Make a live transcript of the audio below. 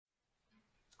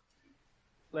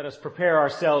Let us prepare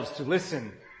ourselves to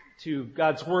listen to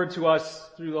God's word to us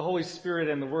through the Holy Spirit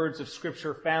and the words of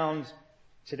Scripture found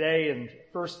today in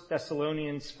 1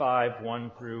 Thessalonians 5,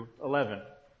 1 through 11.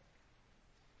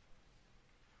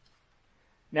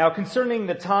 Now concerning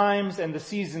the times and the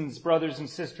seasons, brothers and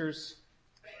sisters,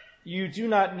 you do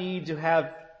not need to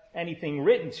have anything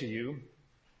written to you,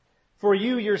 for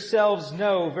you yourselves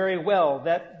know very well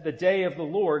that the day of the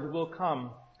Lord will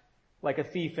come like a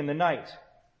thief in the night.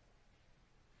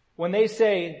 When they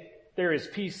say there is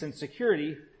peace and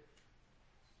security,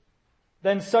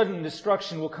 then sudden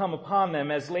destruction will come upon them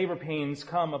as labor pains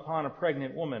come upon a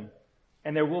pregnant woman,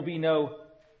 and there will be no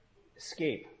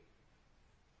escape.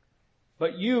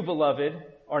 But you, beloved,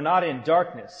 are not in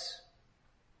darkness,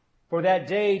 for that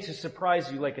day to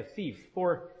surprise you like a thief.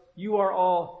 For you are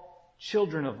all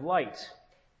children of light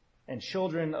and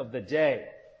children of the day.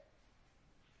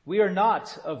 We are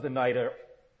not of the night,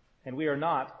 and we are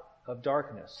not of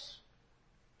darkness.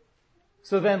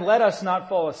 So then let us not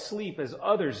fall asleep as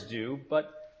others do,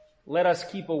 but let us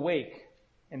keep awake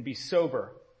and be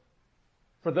sober.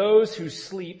 For those who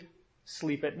sleep,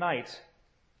 sleep at night,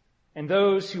 and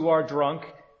those who are drunk,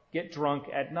 get drunk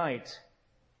at night.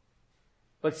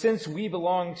 But since we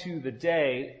belong to the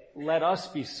day, let us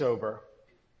be sober,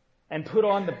 and put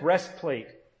on the breastplate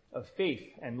of faith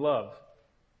and love,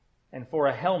 and for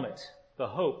a helmet, the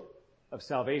hope of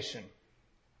salvation.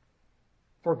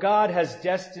 For God has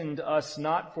destined us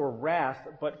not for wrath,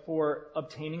 but for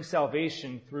obtaining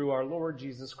salvation through our Lord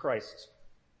Jesus Christ,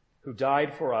 who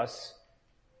died for us,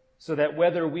 so that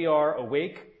whether we are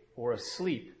awake or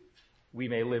asleep, we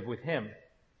may live with him.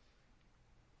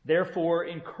 Therefore,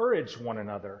 encourage one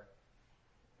another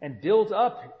and build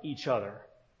up each other,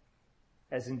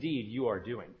 as indeed you are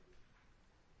doing.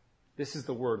 This is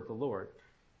the word of the Lord.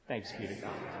 Thanks be to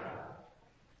God.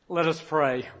 Let us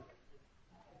pray.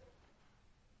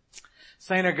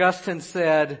 St. Augustine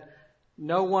said,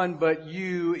 "No one but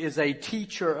you is a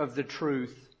teacher of the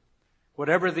truth,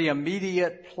 whatever the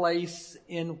immediate place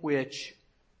in which,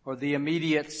 or the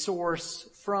immediate source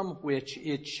from which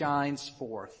it shines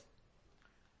forth."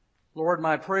 Lord,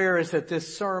 my prayer is that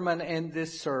this sermon and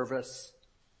this service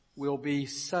will be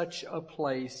such a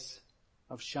place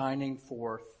of shining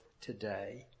forth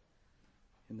today.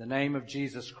 In the name of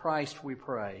Jesus Christ we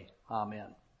pray.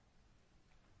 Amen.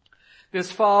 This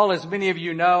fall, as many of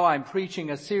you know, I'm preaching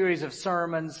a series of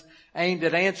sermons aimed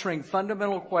at answering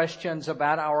fundamental questions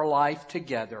about our life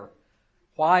together.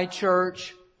 Why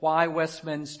church? Why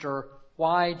Westminster?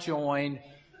 Why join?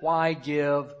 Why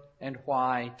give? And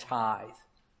why tithe?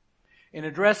 In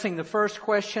addressing the first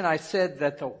question, I said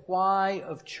that the why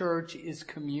of church is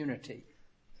community.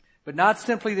 But not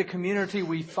simply the community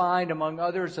we find among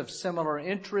others of similar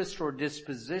interest or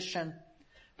disposition,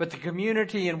 but the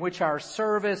community in which our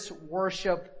service,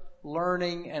 worship,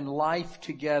 learning, and life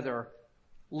together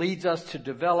leads us to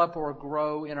develop or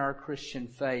grow in our Christian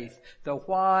faith. The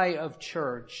why of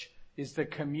church is the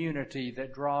community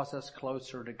that draws us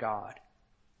closer to God.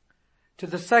 To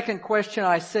the second question,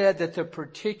 I said that the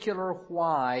particular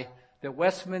why that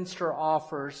Westminster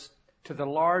offers to the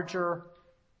larger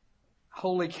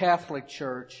Holy Catholic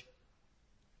Church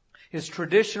is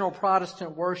traditional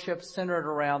Protestant worship centered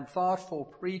around thoughtful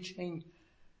preaching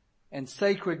and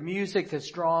sacred music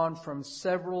that's drawn from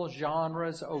several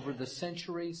genres over the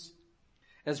centuries,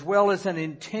 as well as an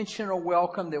intentional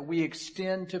welcome that we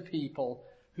extend to people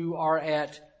who are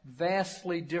at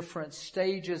vastly different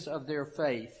stages of their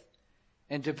faith,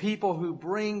 and to people who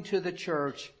bring to the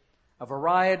church a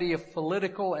variety of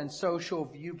political and social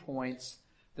viewpoints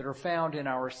that are found in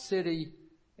our city,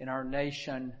 in our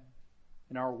nation,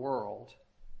 in our world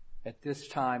at this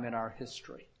time in our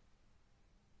history.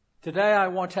 Today I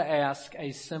want to ask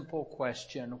a simple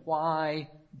question. Why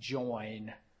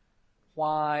join?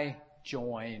 Why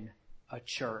join a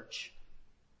church?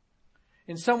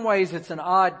 In some ways it's an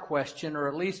odd question, or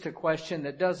at least a question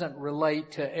that doesn't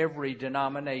relate to every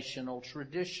denominational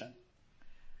tradition.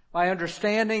 My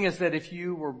understanding is that if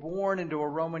you were born into a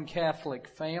Roman Catholic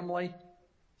family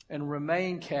and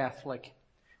remain Catholic,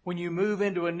 when you move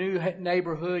into a new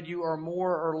neighborhood, you are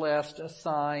more or less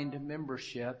assigned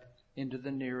membership into the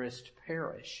nearest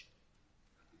parish.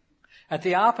 At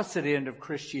the opposite end of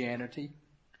Christianity,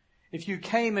 if you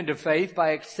came into faith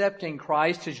by accepting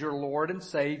Christ as your Lord and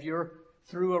Savior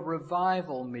through a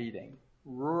revival meeting,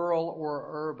 rural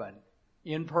or urban,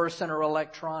 in-person or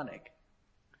electronic,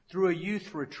 through a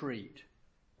youth retreat,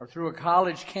 or through a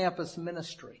college campus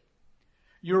ministry,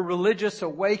 your religious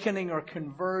awakening or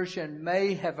conversion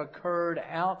may have occurred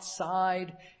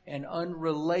outside and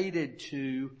unrelated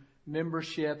to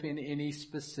membership in any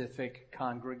specific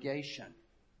congregation.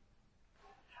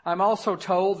 I'm also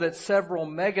told that several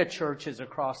mega churches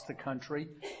across the country,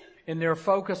 in their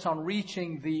focus on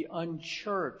reaching the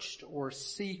unchurched or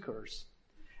seekers,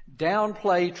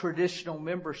 downplay traditional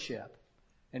membership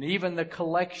and even the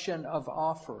collection of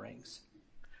offerings,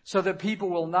 so that people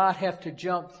will not have to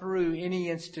jump through any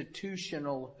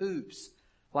institutional hoops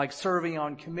like serving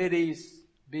on committees,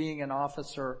 being an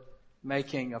officer,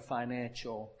 making a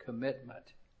financial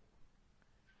commitment.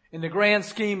 In the grand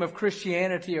scheme of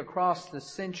Christianity across the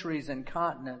centuries and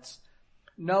continents,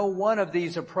 no one of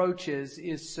these approaches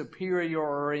is superior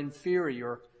or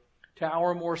inferior to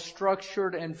our more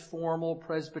structured and formal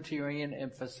Presbyterian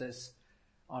emphasis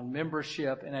on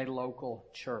membership in a local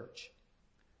church.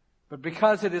 But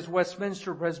because it is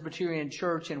Westminster Presbyterian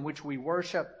Church in which we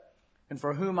worship and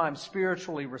for whom I'm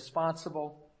spiritually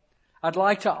responsible, I'd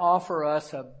like to offer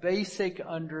us a basic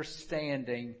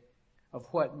understanding of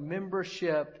what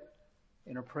membership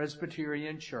in a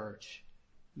Presbyterian church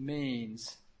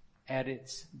means at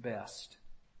its best.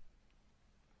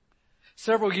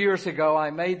 Several years ago,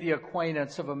 I made the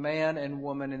acquaintance of a man and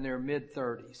woman in their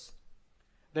mid-30s.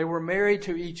 They were married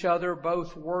to each other,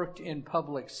 both worked in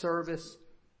public service.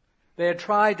 They had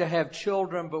tried to have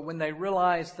children, but when they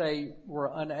realized they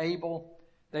were unable,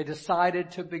 they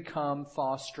decided to become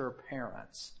foster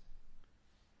parents.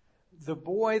 The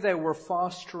boy they were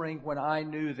fostering when I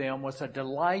knew them was a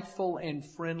delightful and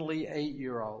friendly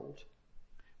 8-year-old,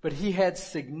 but he had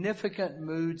significant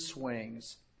mood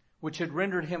swings, which had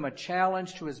rendered him a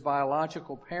challenge to his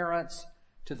biological parents,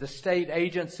 to the state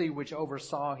agency which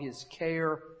oversaw his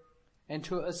care, and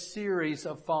to a series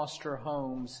of foster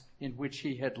homes in which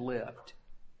he had lived.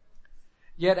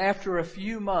 Yet after a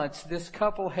few months, this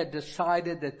couple had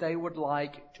decided that they would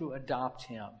like to adopt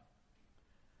him.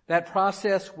 That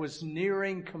process was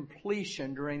nearing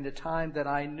completion during the time that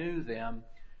I knew them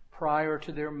prior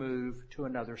to their move to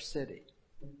another city.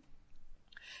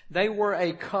 They were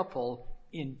a couple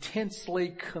intensely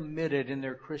committed in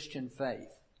their Christian faith.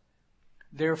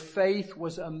 Their faith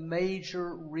was a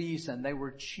major reason they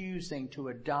were choosing to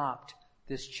adopt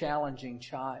this challenging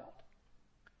child.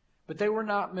 But they were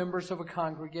not members of a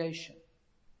congregation.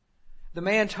 The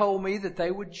man told me that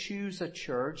they would choose a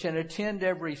church and attend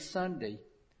every Sunday,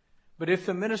 but if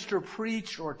the minister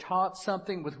preached or taught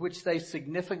something with which they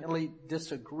significantly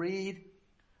disagreed,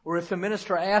 or if the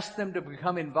minister asked them to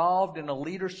become involved in a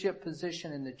leadership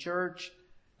position in the church,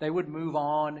 they would move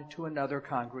on to another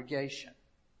congregation.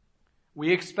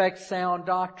 We expect sound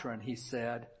doctrine, he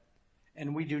said,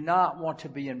 and we do not want to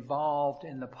be involved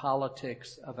in the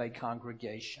politics of a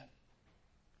congregation.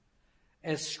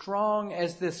 As strong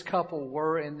as this couple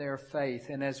were in their faith,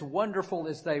 and as wonderful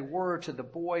as they were to the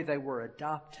boy they were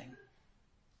adopting,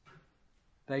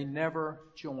 they never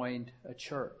joined a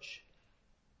church.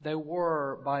 They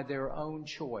were, by their own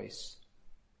choice,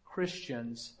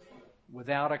 Christians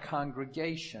without a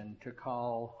congregation to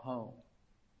call home.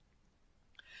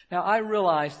 Now, I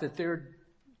realize that their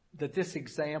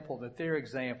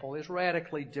example is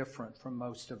radically different from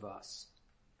most of us.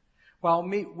 While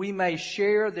we may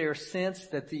share their sense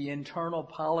that the internal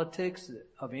politics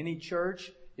of any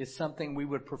church is something we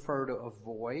would prefer to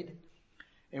avoid,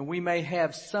 and we may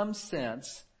have some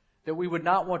sense that we would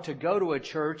not want to go to a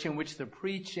church in which the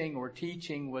preaching or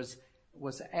teaching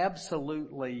was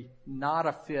absolutely not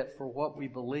a fit for what we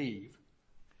believe,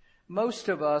 most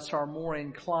of us are more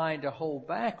inclined to hold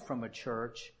back from a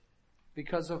church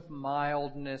because of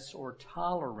mildness or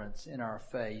tolerance in our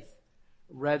faith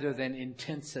rather than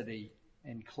intensity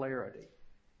and clarity.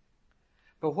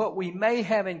 But what we may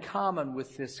have in common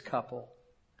with this couple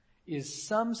is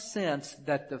some sense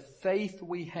that the faith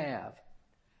we have,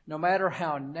 no matter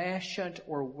how nascent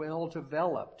or well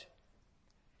developed,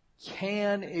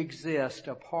 can exist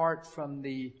apart from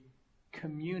the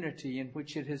community in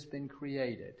which it has been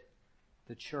created,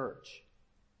 the church.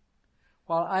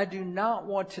 While I do not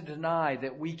want to deny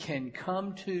that we can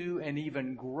come to and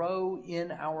even grow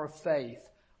in our faith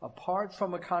apart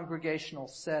from a congregational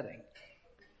setting,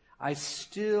 I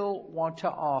still want to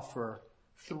offer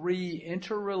 3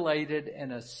 interrelated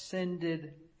and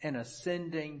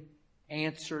ascending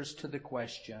answers to the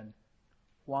question,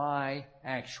 why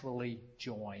actually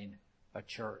join a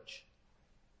church?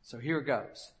 So here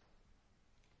goes.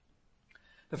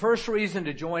 The first reason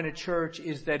to join a church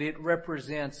is that it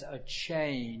represents a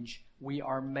change we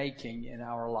are making in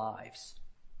our lives.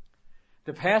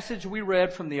 The passage we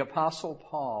read from the Apostle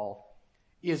Paul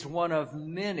is one of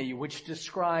many which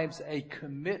describes a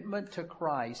commitment to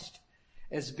Christ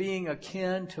as being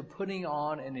akin to putting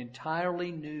on an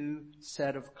entirely new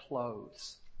set of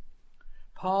clothes.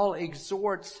 Paul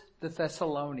exhorts the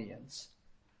Thessalonians,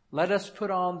 Let us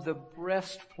put on the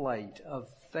breastplate of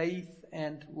faith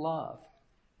and love,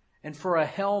 and for a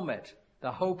helmet,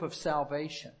 the hope of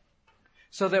salvation,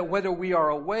 so that whether we are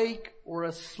awake or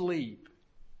asleep,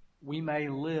 we may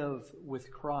live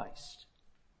with Christ.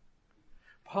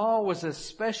 Paul was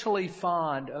especially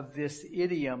fond of this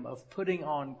idiom of putting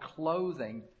on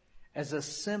clothing as a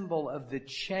symbol of the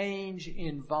change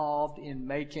involved in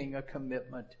making a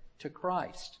commitment to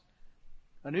Christ.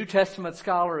 A New Testament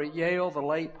scholar at Yale, the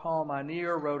late Paul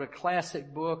Meineer, wrote a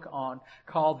classic book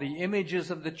called The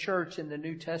Images of the Church in the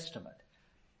New Testament.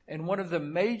 And one of the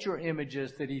major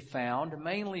images that he found,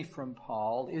 mainly from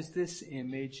Paul, is this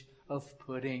image of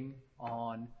putting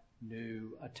on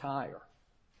new attire.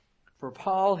 For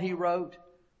Paul, he wrote,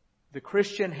 the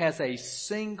Christian has a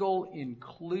single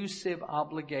inclusive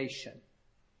obligation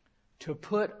to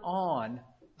put on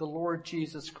the Lord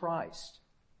Jesus Christ.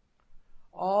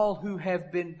 All who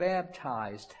have been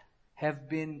baptized have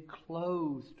been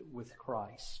clothed with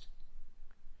Christ.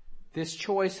 This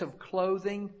choice of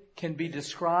clothing can be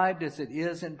described as it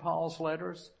is in Paul's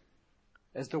letters,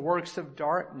 as the works of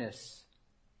darkness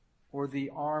or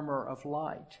the armor of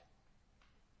light,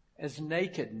 as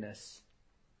nakedness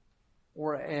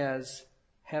or as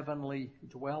heavenly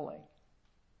dwelling,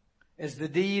 as the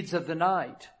deeds of the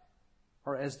night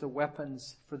or as the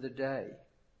weapons for the day,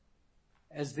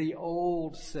 as the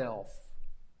old self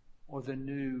or the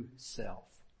new self.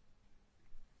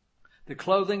 The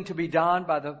clothing to be donned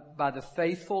by the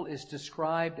faithful is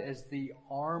described as the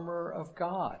armor of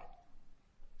God,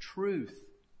 truth,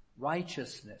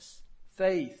 righteousness,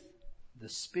 faith, the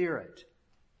Spirit,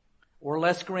 or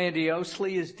less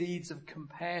grandiosely as deeds of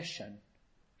compassion,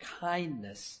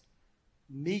 kindness,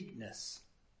 meekness,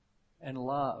 and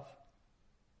love.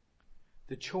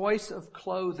 The choice of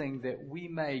clothing that we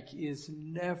make is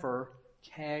never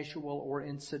casual or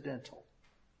incidental.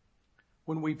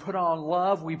 When we put on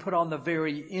love, we put on the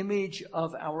very image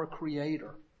of our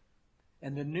Creator.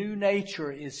 And the new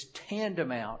nature is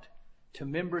tantamount to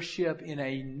membership in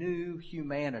a new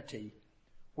humanity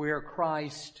where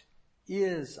Christ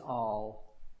is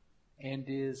all and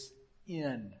is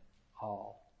in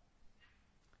all.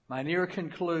 Meineer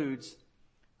concludes,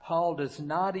 Paul does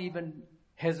not even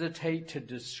hesitate to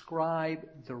describe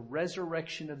the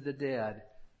resurrection of the dead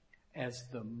as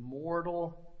the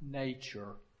mortal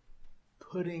nature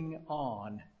putting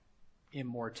on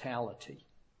immortality.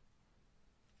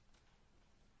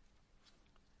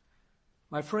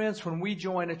 My friends, when we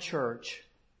join a church,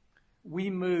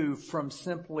 we move from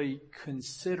simply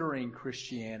considering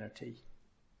Christianity,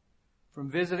 from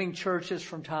visiting churches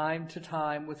from time to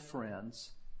time with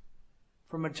friends,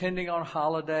 from attending on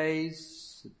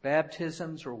holidays,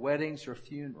 baptisms or weddings or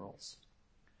funerals,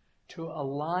 to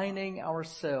aligning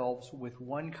ourselves with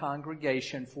one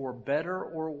congregation for better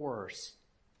or worse,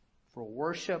 for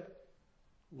worship,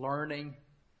 learning,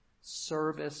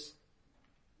 service,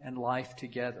 and life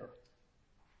together.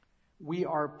 We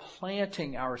are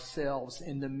planting ourselves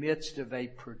in the midst of a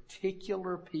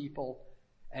particular people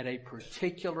at a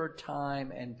particular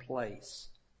time and place.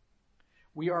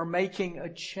 We are making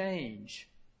a change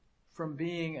from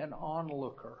being an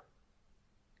onlooker,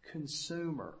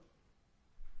 consumer,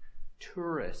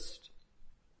 tourist,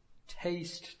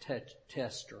 taste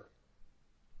tester,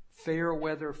 fair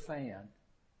weather fan,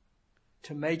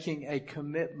 to making a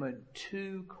commitment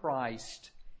to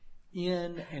Christ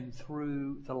in and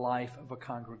through the life of a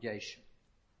congregation.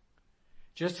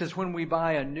 Just as when we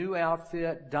buy a new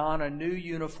outfit, don a new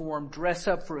uniform, dress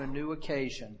up for a new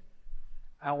occasion,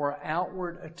 our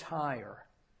outward attire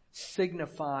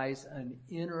signifies an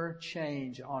inner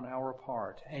change on our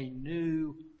part, a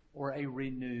new or a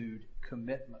renewed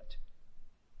commitment.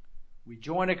 We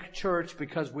join a church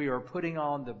because we are putting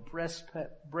on the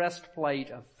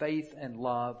breastplate of faith and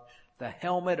love, the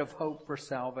helmet of hope for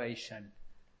salvation,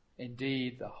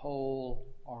 indeed the whole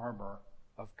armor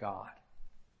of God.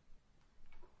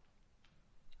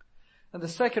 And the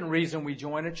second reason we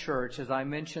join a church, as I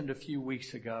mentioned a few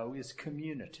weeks ago, is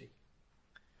community.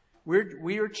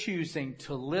 We are choosing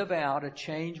to live out a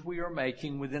change we are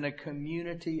making within a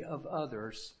community of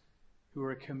others who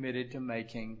are committed to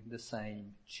making the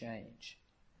same change.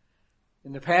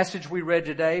 In the passage we read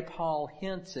today, Paul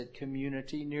hints at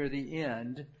community near the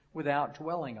end without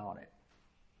dwelling on it.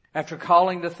 After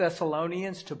calling the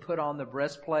Thessalonians to put on the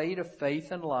breastplate of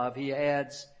faith and love, he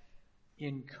adds,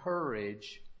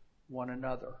 encourage one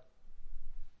another.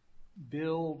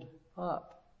 Build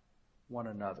up one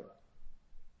another.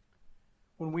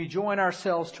 When we join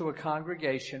ourselves to a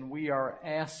congregation, we are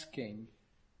asking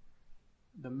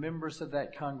the members of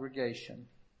that congregation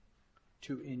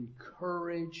to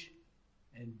encourage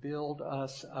and build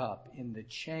us up in the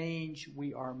change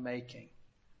we are making,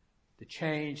 the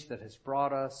change that has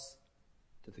brought us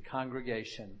to the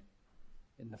congregation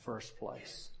in the first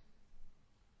place.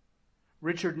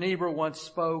 Richard Niebuhr once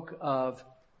spoke of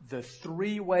the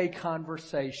three-way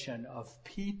conversation of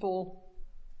people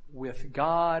with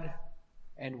God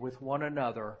and with one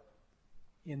another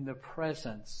in the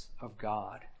presence of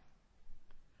God.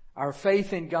 Our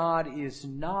faith in God is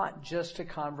not just a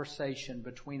conversation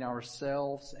between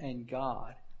ourselves and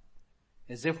God,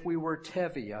 as if we were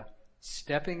Tevye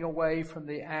stepping away from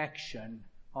the action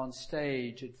on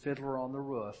stage at Fiddler on the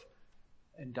Roof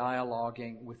and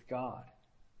dialoguing with God.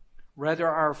 Rather,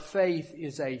 our faith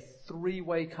is a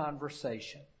three-way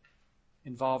conversation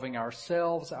involving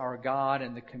ourselves, our God,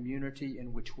 and the community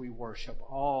in which we worship,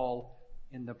 all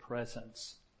in the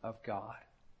presence of God.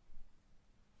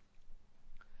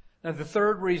 Now, the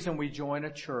third reason we join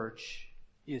a church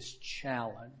is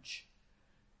challenge.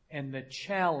 And the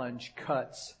challenge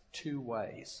cuts two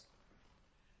ways.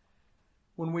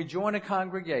 When we join a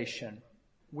congregation,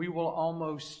 we will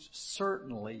almost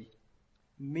certainly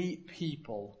meet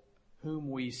people whom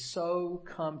we so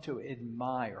come to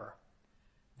admire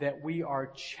that we are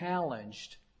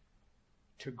challenged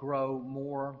to grow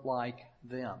more like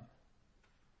them.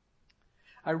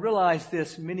 I realized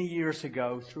this many years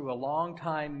ago through a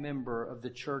longtime member of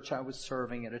the church I was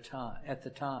serving at the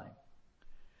time.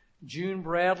 June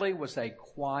Bradley was a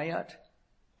quiet,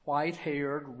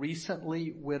 white-haired,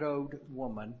 recently widowed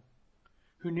woman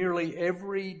who nearly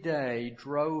every day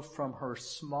drove from her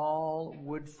small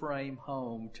wood frame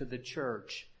home to the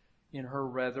church in her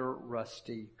rather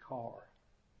rusty car.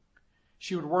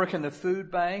 She would work in the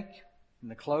food bank, in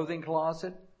the clothing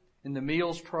closet, in the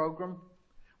meals program,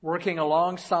 working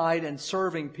alongside and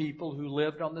serving people who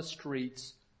lived on the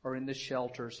streets or in the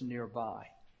shelters nearby.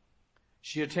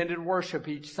 She attended worship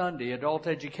each Sunday, adult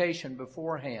education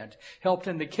beforehand, helped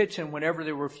in the kitchen whenever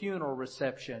there were funeral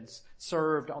receptions,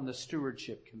 served on the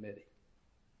stewardship committee.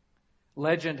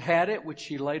 Legend had it, which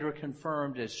she later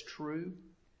confirmed as true,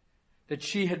 that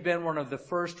she had been one of the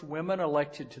first women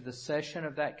elected to the session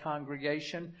of that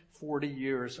congregation 40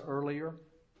 years earlier,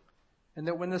 and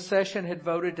that when the session had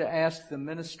voted to ask the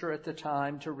minister at the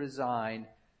time to resign,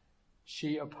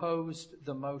 she opposed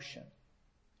the motion.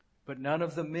 But none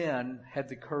of the men had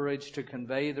the courage to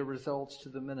convey the results to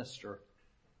the minister.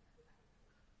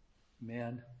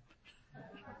 Men.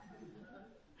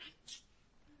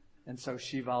 And so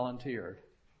she volunteered.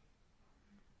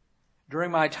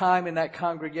 During my time in that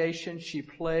congregation, she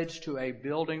pledged to a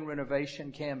building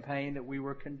renovation campaign that we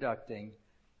were conducting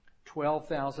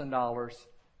 $12,000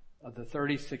 of the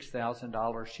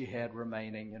 $36,000 she had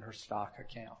remaining in her stock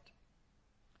account.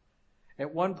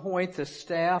 At one point, the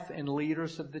staff and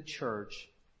leaders of the church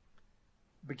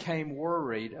became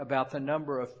worried about the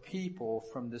number of people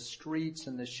from the streets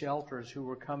and the shelters who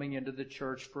were coming into the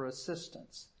church for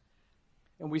assistance.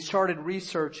 And we started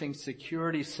researching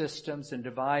security systems and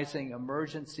devising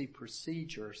emergency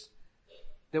procedures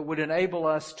that would enable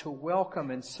us to welcome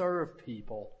and serve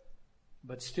people,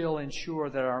 but still ensure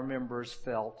that our members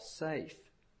felt safe.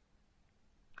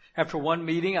 After one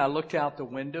meeting, I looked out the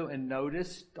window and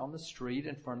noticed on the street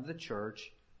in front of the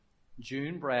church,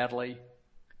 June Bradley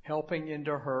helping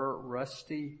into her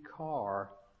rusty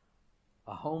car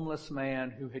a homeless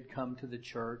man who had come to the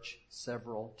church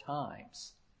several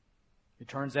times. It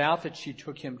turns out that she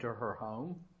took him to her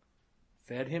home,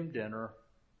 fed him dinner,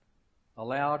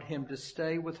 allowed him to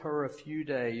stay with her a few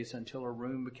days until a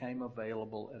room became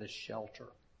available at a shelter.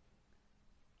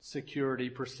 Security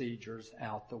procedures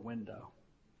out the window.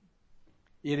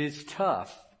 It is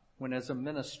tough when, as a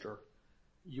minister,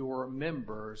 your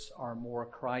members are more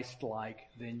Christ-like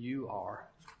than you are.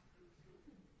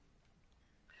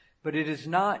 But it is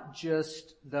not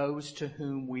just those to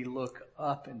whom we look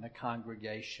up in the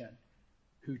congregation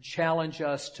who challenge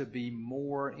us to be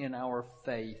more in our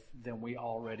faith than we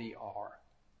already are.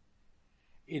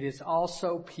 It is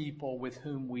also people with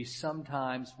whom we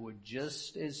sometimes would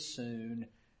just as soon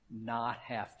not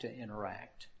have to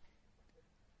interact.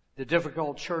 The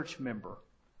difficult church member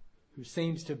who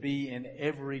seems to be in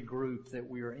every group that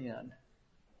we're in.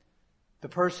 The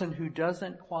person who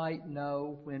doesn't quite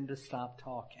know when to stop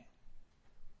talking.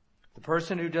 The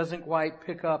person who doesn't quite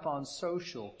pick up on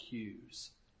social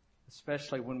cues,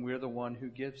 especially when we're the one who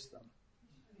gives them.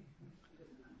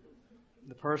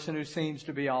 The person who seems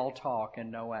to be all talk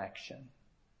and no action.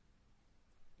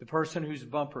 The person whose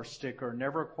bumper sticker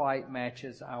never quite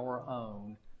matches our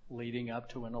own leading up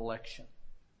to an election.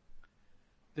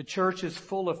 The church is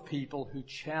full of people who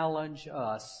challenge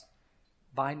us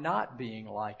by not being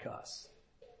like us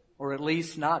or at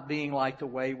least not being like the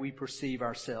way we perceive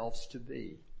ourselves to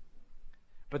be.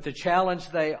 But the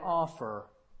challenge they offer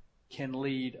can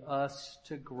lead us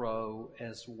to grow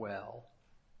as well.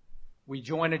 We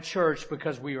join a church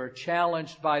because we are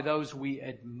challenged by those we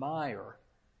admire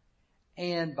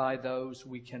and by those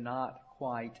we cannot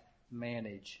quite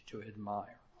manage to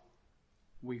admire.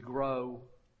 We grow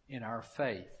in our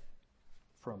faith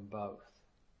from both.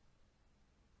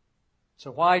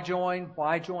 So why join?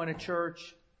 Why join a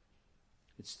church?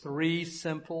 It's 3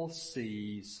 simple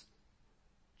C's: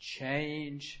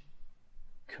 change,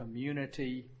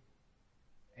 community,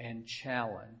 and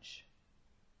challenge.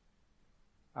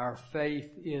 Our faith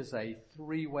is a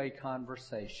 3-way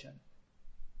conversation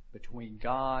between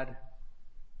God,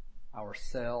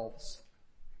 ourselves,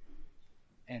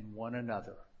 and one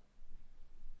another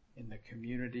in the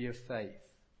community of faith,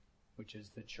 which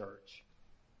is the church.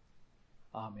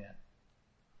 Amen.